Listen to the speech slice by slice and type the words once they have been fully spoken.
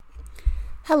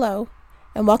Hello,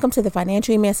 and welcome to the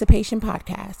Financial Emancipation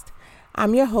Podcast.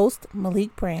 I'm your host,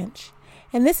 Malik Branch,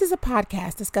 and this is a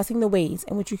podcast discussing the ways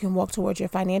in which you can walk towards your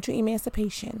financial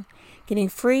emancipation, getting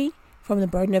free from the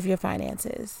burden of your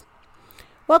finances.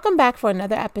 Welcome back for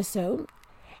another episode,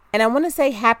 and I want to say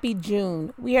happy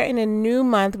June. We are in a new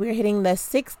month. We are hitting the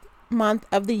 6th month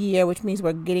of the year, which means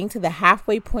we're getting to the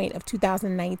halfway point of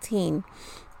 2019.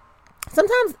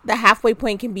 Sometimes the halfway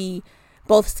point can be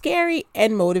both scary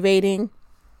and motivating.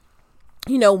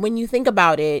 When you think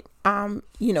about it,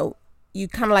 you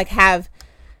kind of like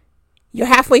you're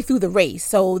halfway through the race.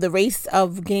 So the race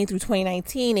of getting through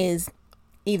 2019 is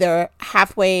you're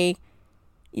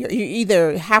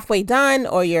either halfway done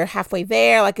or you're halfway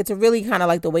there. Like, it's a really kind of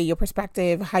like the way your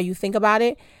perspective, how you think about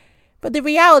it. But the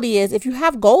reality is, if you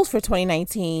have goals for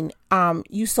 2019,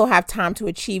 you still have time to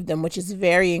achieve them, which is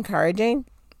very encouraging.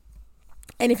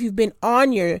 And if you've been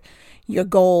on your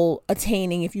goal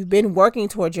attaining, if you've been working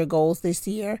towards your goals this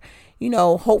year,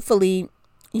 hopefully,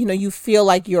 you feel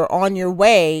like you're on your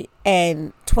way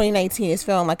and 2019 is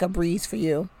feeling like a breeze for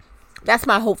you. That's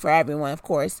my hope for everyone, of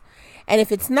course. And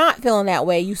if it's not feeling that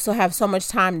way, you still have so much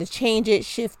time to change it,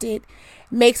 shift it,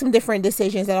 make some different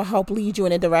decisions that'll help lead you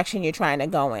in the direction you're trying to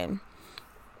go in.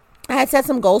 I had set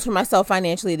some goals for myself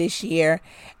financially this year,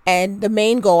 and the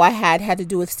main goal I had to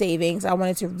do with savings. I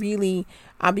wanted to really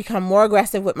become more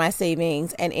aggressive with my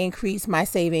savings and increase my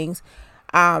savings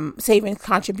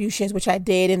contributions, which I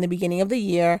did in the beginning of the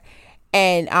year,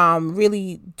 and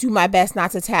really do my best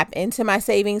not to tap into my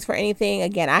savings for anything.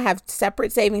 Again, I have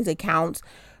separate savings accounts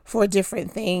for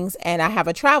different things, and I have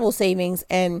a travel savings.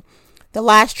 And the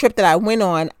last trip that I went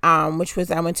on, which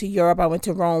was I went to Europe, I went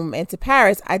to Rome and to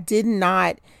Paris, I did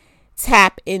not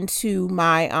tap into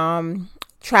my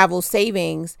travel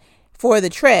savings for the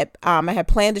trip. I had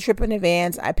planned the trip in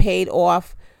advance. I paid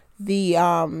off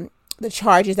the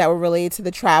charges that were related to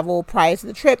the travel prior to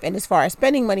the trip. And as far as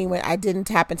spending money went, I didn't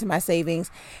tap into my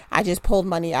savings. I just pulled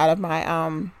money out of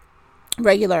my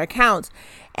regular accounts.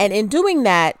 And in doing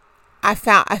that, I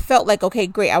felt like, okay,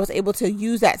 great. I was able to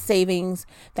use that savings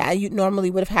that I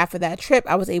normally would have had for that trip.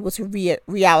 I was able to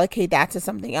reallocate that to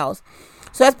something else.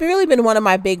 So that's really been one of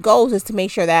my big goals, is to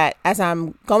make sure that as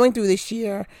I'm going through this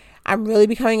year, I'm really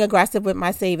becoming aggressive with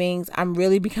my savings. I'm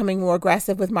really becoming more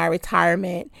aggressive with my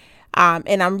retirement.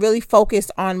 And I'm really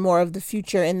focused on more of the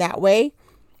future in that way.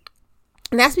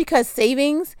 And that's because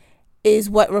savings is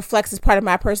what reflects as part of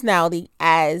my personality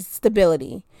as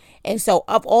stability. And so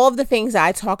of all of the things that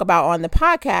I talk about on the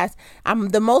podcast, I'm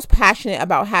the most passionate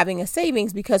about having a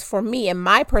savings, because for me and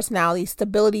my personality,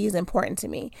 stability is important to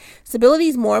me. Stability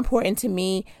is more important to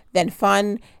me than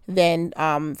fun, than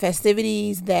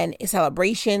festivities, than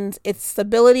celebrations.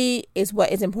 Stability is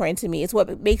what is important to me. It's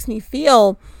what makes me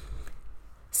feel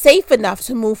safe enough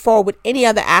to move forward with any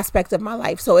other aspect of my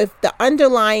life. So if the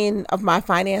underlying of my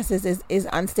finances is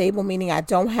unstable, meaning I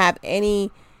don't have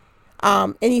anything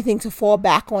to fall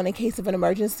back on in case of an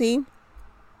emergency,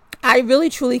 I really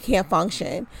truly can't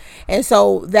function. And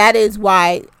so that is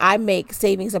why I make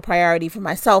savings a priority for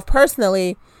myself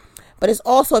personally. But it's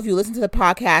also, if you listen to the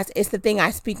podcast, it's the thing I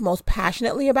speak most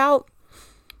passionately about,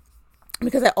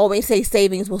 because I always say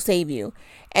savings will save you.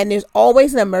 And there's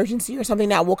always an emergency or something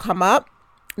that will come up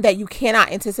that you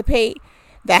cannot anticipate,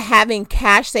 that having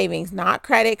cash savings, not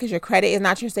credit, because your credit is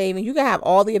not your savings. You can have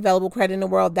all the available credit in the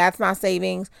world. That's not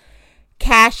savings.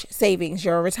 Cash savings.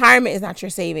 Your retirement is not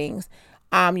your savings.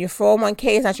 Your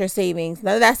 401k is not your savings.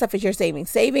 None of that stuff is your savings.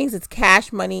 Savings is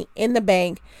cash money in the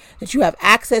bank that you have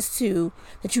access to,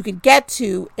 that you could get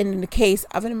to in the case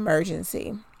of an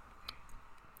emergency.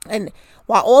 And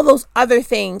while all those other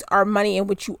things are money in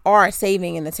which you are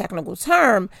saving in the technical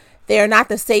term, they are not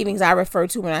the savings I refer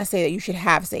to when I say that you should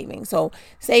have savings. So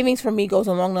savings for me goes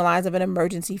along the lines of an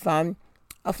emergency fund,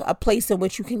 a place in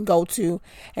which you can go to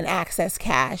and access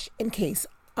cash in case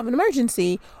of an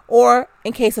emergency, or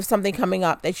in case of something coming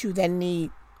up that you then need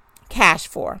cash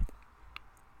for.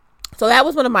 So that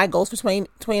was one of my goals for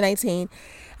 2019.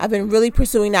 I've been really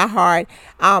pursuing that hard.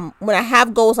 When I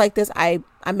have goals like this, I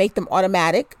make them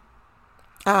automatic.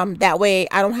 That way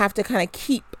I don't have to kind of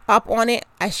keep up on it.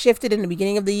 I shifted in the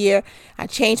beginning of the year. I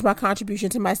changed my contribution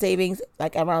to my savings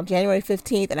like around January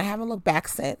 15th, and I haven't looked back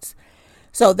since.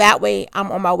 So that way I'm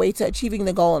on my way to achieving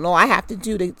the goal, and all I have to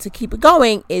do to keep it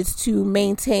going is to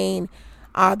maintain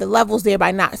the levels there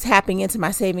by not tapping into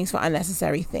my savings for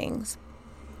unnecessary things.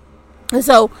 And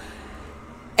so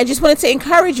I just wanted to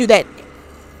encourage you that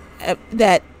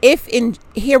if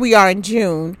here we are in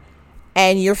June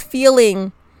and you're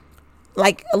feeling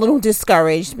like a little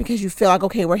discouraged because you feel like,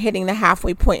 okay, we're hitting the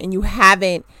halfway point and you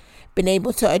haven't been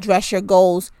able to address your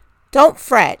goals Don't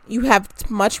fret. You have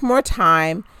much more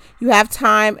time. You have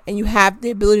time and you have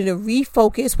the ability to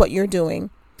refocus what you're doing.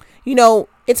 You know,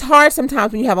 it's hard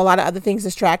sometimes when you have a lot of other things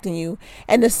distracting you.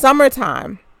 And the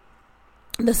summertime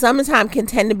can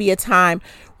tend to be a time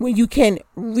when you can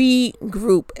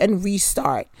regroup and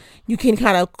restart. You can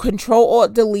kind of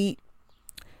Control-Alt-Delete,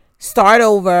 start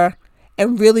over,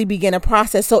 and really begin a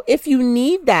process. So if you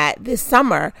need that this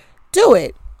summer, do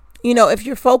it. You know, if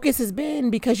your focus has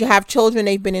been because you have children,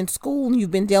 they've been in school and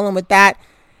you've been dealing with that,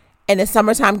 and the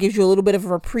summertime gives you a little bit of a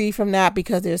reprieve from that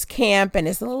because there's camp and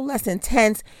it's a little less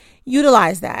intense,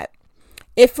 utilize that.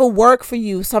 If for work for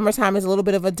you, summertime is a little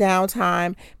bit of a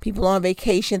downtime, people on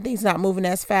vacation, things not moving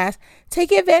as fast,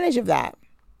 take advantage of that.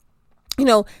 You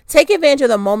know, take advantage of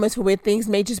the moments where things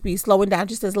may just be slowing down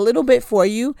just as a little bit for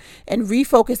you and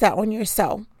refocus that on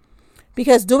yourself.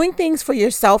 Because doing things for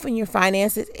yourself and your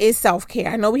finances is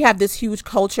self-care. I know we have this huge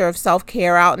culture of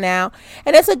self-care out now,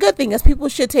 and it's a good thing because people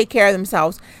should take care of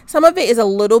themselves. Some of it is a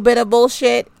little bit of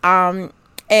bullshit,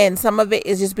 and some of it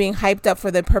is just being hyped up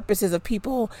for the purposes of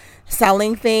people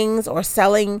selling things or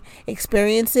selling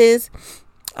experiences.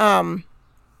 But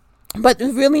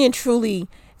really and truly,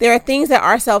 there are things that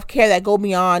are self-care that go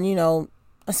beyond, you know,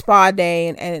 a spa day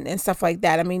and stuff like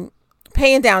that. I mean,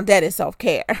 paying down debt is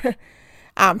self-care.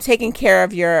 Taking care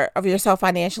of yourself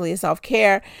financially is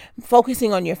self-care.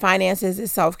 Focusing on your finances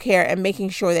is self-care, and making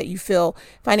sure that you feel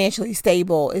financially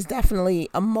stable is definitely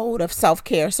a mode of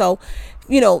self-care. So,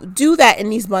 you know, do that in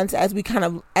these months as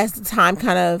the time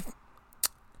kind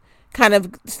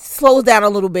of slows down a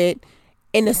little bit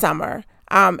in the summer.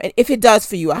 And if it does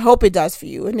for you, I hope it does for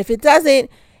you. And if it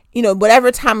doesn't, you know,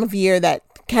 whatever time of year that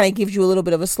kind of gives you a little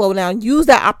bit of a slowdown, use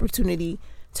that opportunity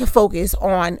to focus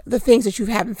on the things that you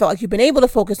haven't felt like you've been able to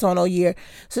focus on all year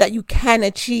so that you can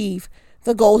achieve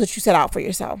the goals that you set out for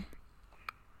yourself.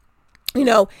 You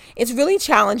know, it's really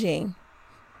challenging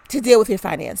to deal with your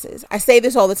finances. I say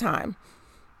this all the time.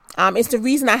 It's the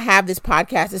reason I have this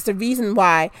podcast. It's the reason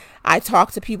why I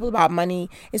talk to people about money.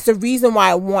 It's the reason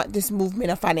why I want this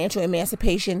movement of financial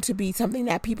emancipation to be something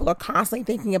that people are constantly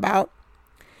thinking about.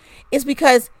 It's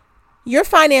because your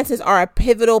finances are a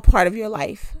pivotal part of your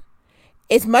life.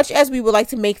 As much as we would like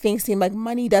to make things seem like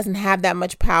money doesn't have that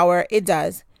much power, it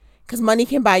does. Because money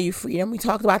can buy you freedom. We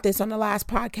talked about this on the last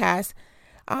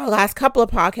couple of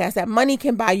podcasts, that money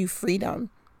can buy you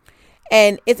freedom.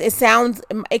 And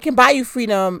it can buy you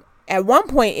freedom. At one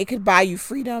point, it could buy you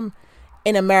freedom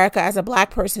in America as a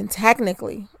Black person,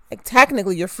 technically. Like,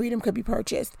 technically, your freedom could be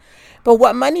purchased. But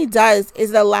what money does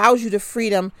is it allows you the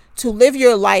freedom to live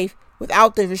your life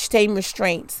without the same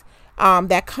restraints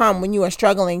that come when you are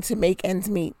struggling to make ends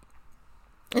meet.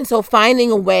 And so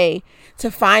finding a way to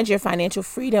find your financial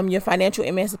freedom, your financial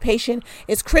emancipation,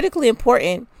 is critically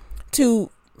important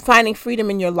to finding freedom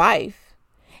in your life.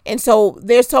 And so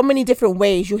there's so many different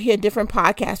ways. You'll hear different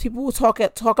podcasts. People will talk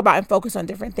about and focus on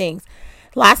different things.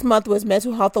 Last month was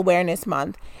Mental Health Awareness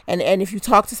Month. And if you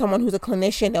talk to someone who's a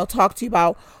clinician, they'll talk to you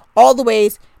about all the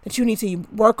ways that you need to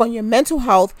work on your mental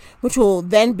health, which will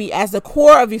then be as the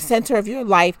core of your center of your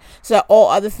life, so that all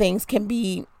other things can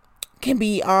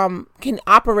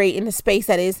operate in a space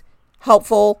that is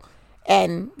helpful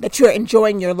and that you're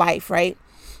enjoying your life, right?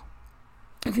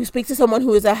 If you speak to someone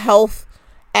who is a health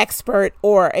expert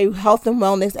or a health and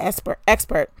wellness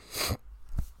expert,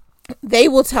 they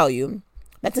will tell you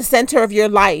that the center of your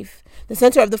life, the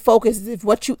center of the focus, is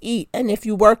what you eat. And if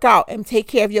you work out and take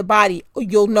care of your body,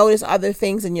 you'll notice other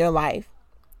things in your life.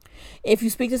 If you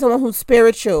speak to someone who's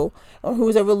spiritual or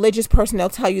who's a religious person, they'll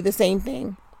tell you the same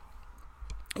thing.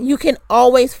 You can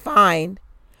always find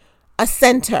a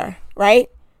center, right?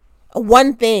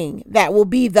 One thing that will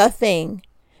be the thing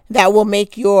that will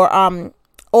make your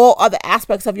all other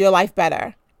aspects of your life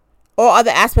better. All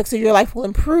other aspects of your life will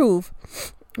improve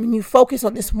when you focus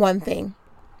on this one thing.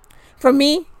 For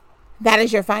me, that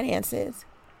is your finances.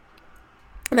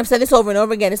 And I've said this over and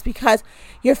over again. It's because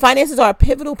your finances are a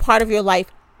pivotal part of your life.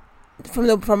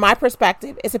 From my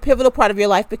perspective, it's a pivotal part of your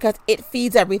life because it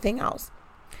feeds everything else.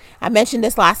 I mentioned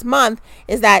this last month,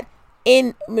 is that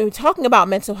when we're talking about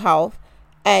mental health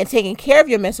and taking care of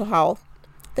your mental health,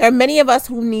 there are many of us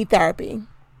who need therapy.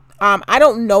 I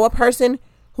don't know a person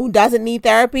who doesn't need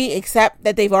therapy except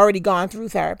that they've already gone through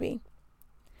therapy.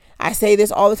 I say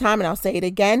this all the time and I'll say it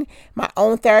again. My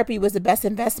own therapy was the best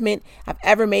investment I've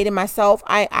ever made in myself.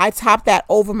 I topped that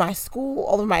over my school,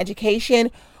 over my education,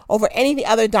 over any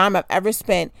other dime I've ever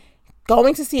spent.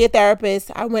 Going to see a therapist,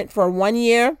 I went for 1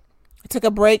 year, took a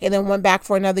break, and then went back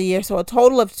for another year. So a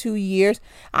total of 2 years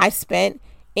I spent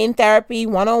in therapy,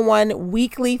 one-on-one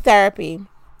weekly therapy.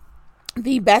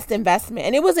 The best investment.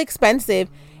 And it was expensive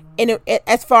And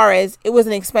as far as it was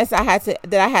an expense that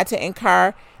I had to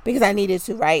incur because I needed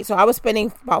to, right? So I was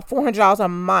spending about $400 a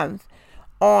month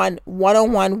on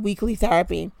one-on-one weekly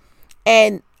therapy,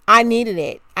 and I needed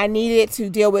it. I needed it to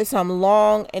deal with some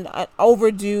long and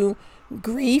overdue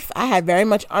grief. I had very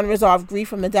much unresolved grief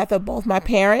from the death of both my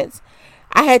parents.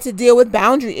 I had to deal with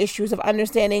boundary issues of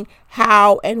understanding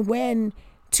how and when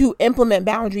to implement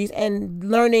boundaries, and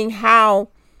learning how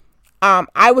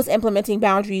I was implementing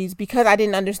boundaries because I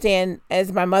didn't understand,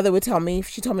 as my mother would tell me.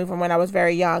 She told me from when I was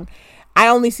very young, I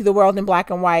only see the world in black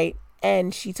and white.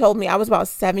 And she told me, I was about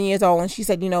 7 years old, and she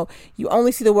said, you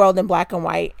only see the world in black and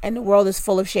white, and the world is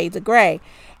full of shades of gray.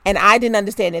 And I didn't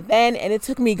understand it then, and it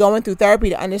took me going through therapy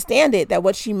to understand it, that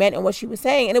what she meant and what she was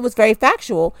saying. And it was very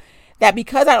factual, that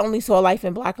because I only saw life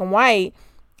in black and white,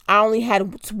 I only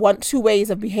had two ways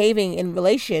of behaving in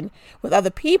relation with other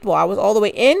people. I was all the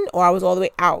way in, or I was all the way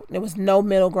out. There was no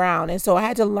middle ground. And so I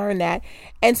had to learn that.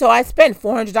 And so I spent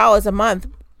 $400 a month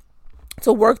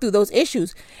to work through those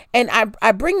issues. And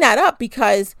I bring that up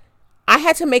because I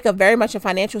had to make very much a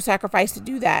financial sacrifice to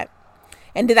do that.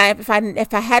 And if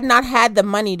I had not had the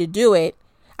money to do it,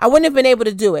 I wouldn't have been able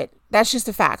to do it. That's just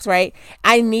the facts, right?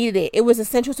 I needed it. It was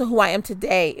essential to who I am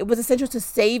today. It was essential to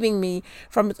saving me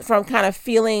from kind of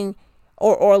feeling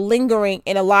or lingering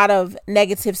in a lot of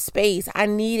negative space. I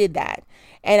needed that.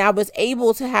 And I was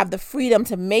able to have the freedom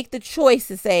to make the choice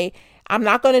to say, I'm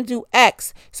not going to do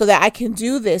X so that I can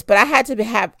do this. But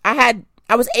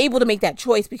I was able to make that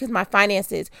choice because my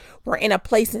finances were in a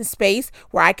place and space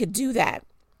where I could do that.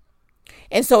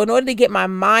 And so in order to get my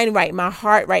mind right, my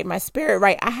heart right, my spirit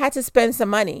right, I had to spend some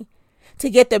money to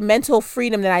get the mental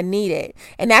freedom that I needed.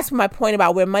 And that's my point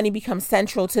about where money becomes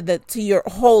central to your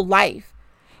whole life.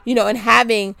 And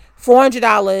having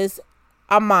 $400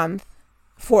 a month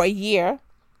for a year,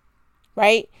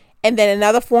 right? And then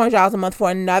another $400 a month for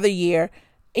another year.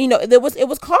 It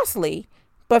was costly,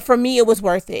 but for me, it was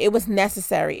worth it. It was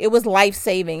necessary. It was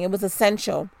life-saving. It was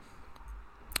essential.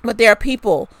 But there are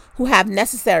people who have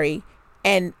necessary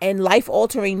and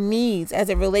life-altering needs as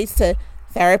it relates to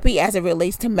therapy, as it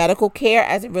relates to medical care,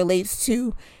 as it relates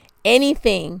to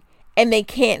anything, and they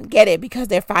can't get it because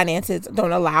their finances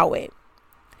don't allow it.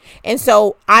 And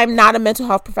so I'm not a mental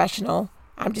health professional.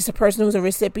 I'm just a person who's a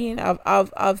recipient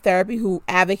of therapy who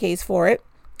advocates for it.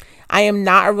 I am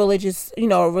not a religious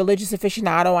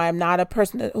aficionado. I am not a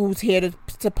person who's here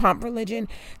to pump religion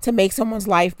to make someone's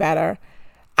life better.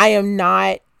 I am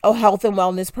not a health and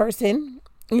wellness person.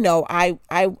 I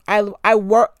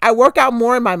work out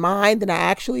more in my mind than I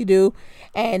actually do.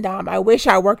 And I wish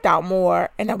I worked out more,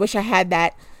 and I wish I had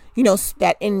that,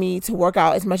 that in me to work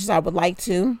out as much as I would like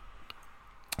to.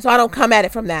 So I don't come at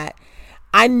it from that.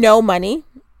 I know money.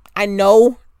 I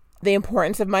know the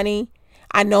importance of money.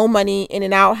 I know money in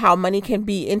and out, how money can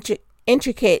be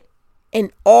intricate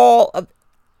in all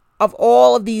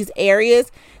of these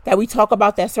areas that we talk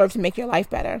about that serve to make your life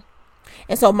better.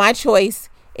 And so my choice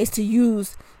is to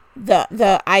use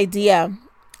the idea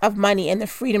of money and the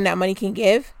freedom that money can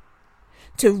give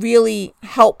to really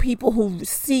help people who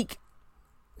seek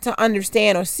to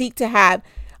understand or seek to have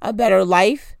a better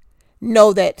life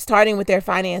know that starting with their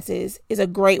finances is a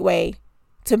great way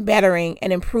to bettering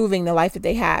and improving the life that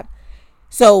they have.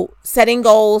 So setting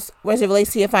goals as it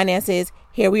relates to your finances,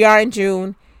 here we are in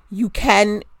June. You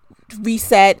can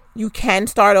reset, you can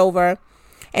start over.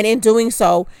 And in doing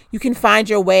so, you can find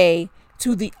your way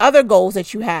to the other goals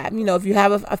that you have. If you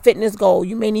have a fitness goal,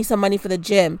 you may need some money for the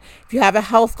gym. If you have a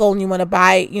health goal and you want to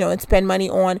buy, and spend money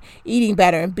on eating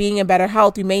better and being in better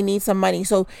health, you may need some money.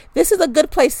 So this is a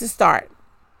good place to start.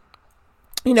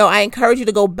 I encourage you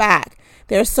to go back.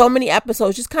 There are so many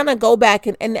episodes. Just kind of go back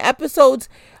and the episodes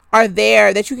are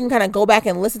there that you can kind of go back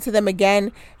and listen to them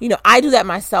again. I do that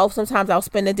myself. Sometimes I'll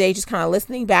spend a day just kind of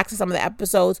listening back to some of the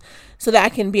episodes so that I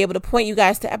can be able to point you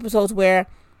guys to episodes where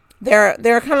they're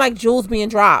kind of like jewels being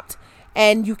dropped,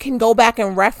 and you can go back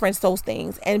and reference those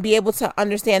things and be able to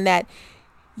understand that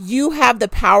you have the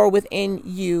power within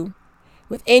you,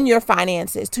 within your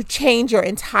finances, to change your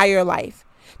entire life,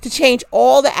 to change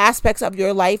all the aspects of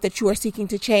your life that you are seeking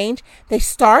to change. They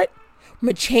start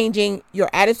with changing your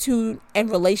attitude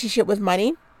and relationship with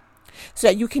money so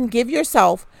that you can give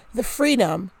yourself the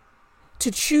freedom to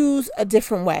choose a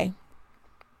different way.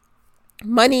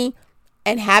 Money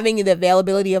and having the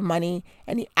availability of money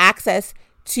and the access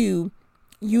to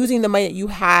using the money that you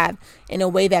have in a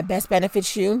way that best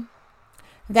benefits you,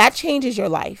 that changes your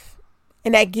life.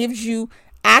 And that gives you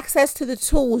access to the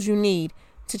tools you need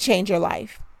to change your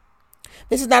life.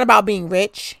 This is not about being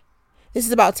rich. This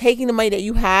is about taking the money that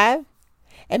you have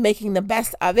and making the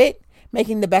best of it,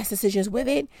 making the best decisions with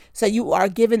it, so you are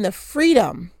given the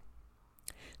freedom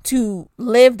to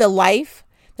live the life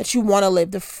that you want to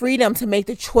live, the freedom to make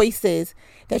the choices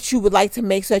that you would like to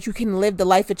make so that you can live the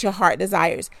life that your heart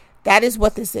desires. That is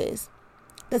what this is.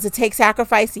 Does it take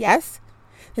sacrifice? Yes.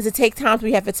 Does it take times where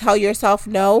you have to tell yourself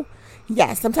no?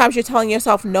 Yes. Sometimes you're telling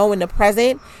yourself no in the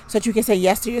present so that you can say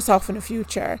yes to yourself in the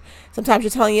future. Sometimes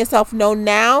you're telling yourself no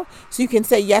now so you can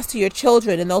say yes to your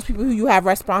children and those people who you have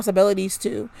responsibilities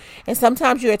to. And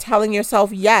sometimes you're telling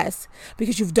yourself yes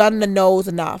because you've done the no's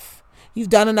enough. You've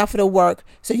done enough of the work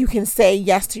so you can say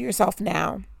yes to yourself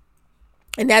now.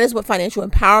 And that is what financial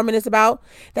empowerment is about.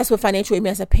 That's what financial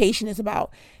emancipation is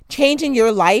about. Changing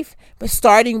your life, but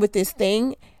starting with this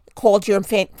thing called your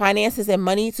finances and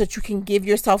money so that you can give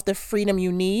yourself the freedom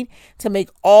you need to make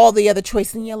all the other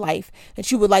choices in your life that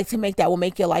you would like to make that will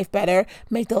make your life better,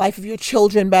 make the life of your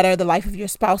children better, the life of your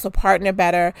spouse or partner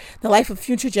better, the life of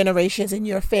future generations and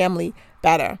your family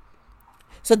better.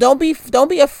 So don't be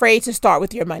afraid to start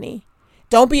with your money.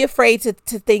 Don't be afraid to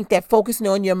think that focusing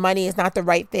on your money is not the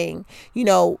right thing.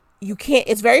 You can't,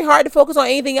 it's very hard to focus on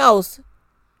anything else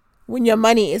when your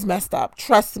money is messed up.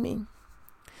 Trust me.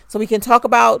 So we can talk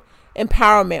about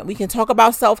empowerment. We can talk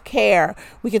about self-care.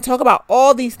 We can talk about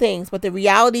all these things. But the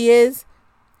reality is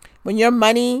when your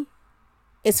money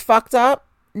is fucked up,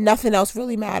 nothing else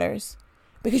really matters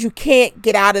because you can't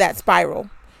get out of that spiral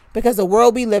because the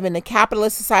world we live in, the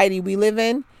capitalist society we live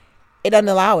in, it doesn't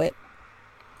allow it.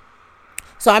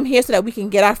 So I'm here so that we can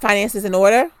get our finances in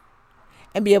order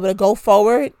and be able to go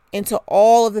forward into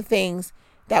all of the things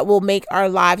that will make our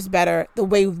lives better the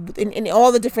way in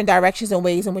all the different directions and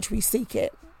ways in which we seek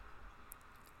it.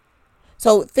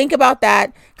 So think about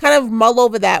that, kind of mull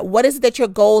over that. What is it that your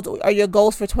goals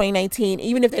for 2019,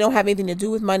 even if they don't have anything to do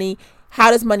with money?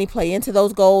 How does money play into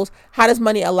those goals? How does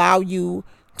money allow you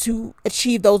to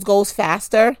achieve those goals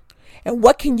faster? And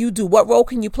what can you do? What role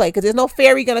can you play? Because there's no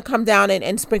fairy going to come down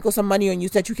and sprinkle some money on you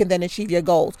so that you can then achieve your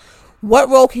goals. What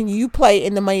role can you play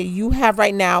in the money you have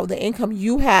right now, the income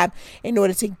you have, in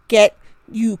order to get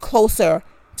you closer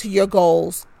to your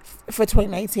goals for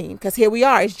 2019? Because here we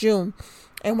are, it's June,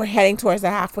 and we're heading towards the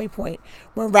halfway point.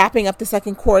 We're wrapping up the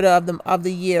second quarter of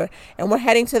the year, and we're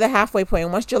heading to the halfway point.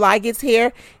 And once July gets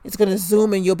here, it's going to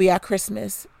zoom and you'll be at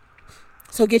Christmas.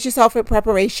 So get yourself in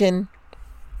preparation.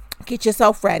 Get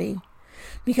yourself ready.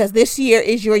 Because this year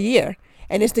is your year.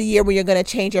 And it's the year where you're going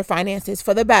to change your finances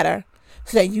for the better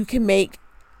so that you can make,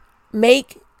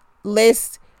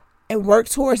 list, and work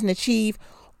towards and achieve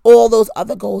all those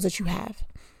other goals that you have.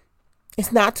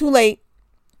 It's not too late.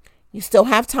 You still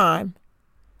have time.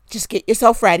 Just get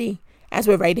yourself ready as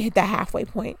we're ready to hit that halfway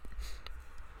point.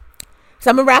 So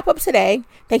I'm going to wrap up today.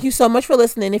 Thank you so much for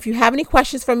listening. If you have any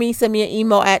questions for me, send me an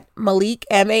email at Maliek,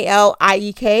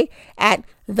 Maliek, at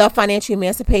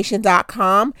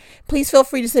thefinancialemancipation.com. Please feel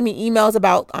free to send me emails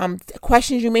about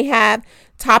questions you may have,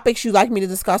 topics you'd like me to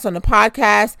discuss on the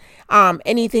podcast,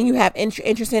 anything you have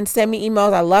interest in, send me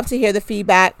emails. I love to hear the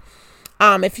feedback.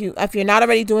 If you're not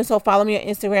already doing so, follow me on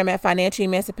Instagram at Financial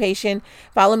Emancipation.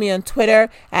 Follow me on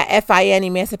Twitter at FIN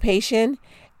Emancipation.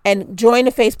 And join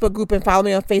the Facebook group and follow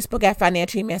me on Facebook at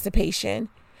Financial Emancipation.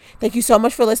 Thank you so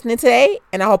much for listening today,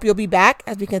 and I hope you'll be back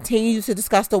as we continue to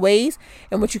discuss the ways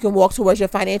in which you can walk towards your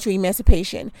financial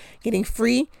emancipation, getting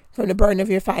free from the burden of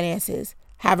your finances.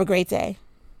 Have a great day.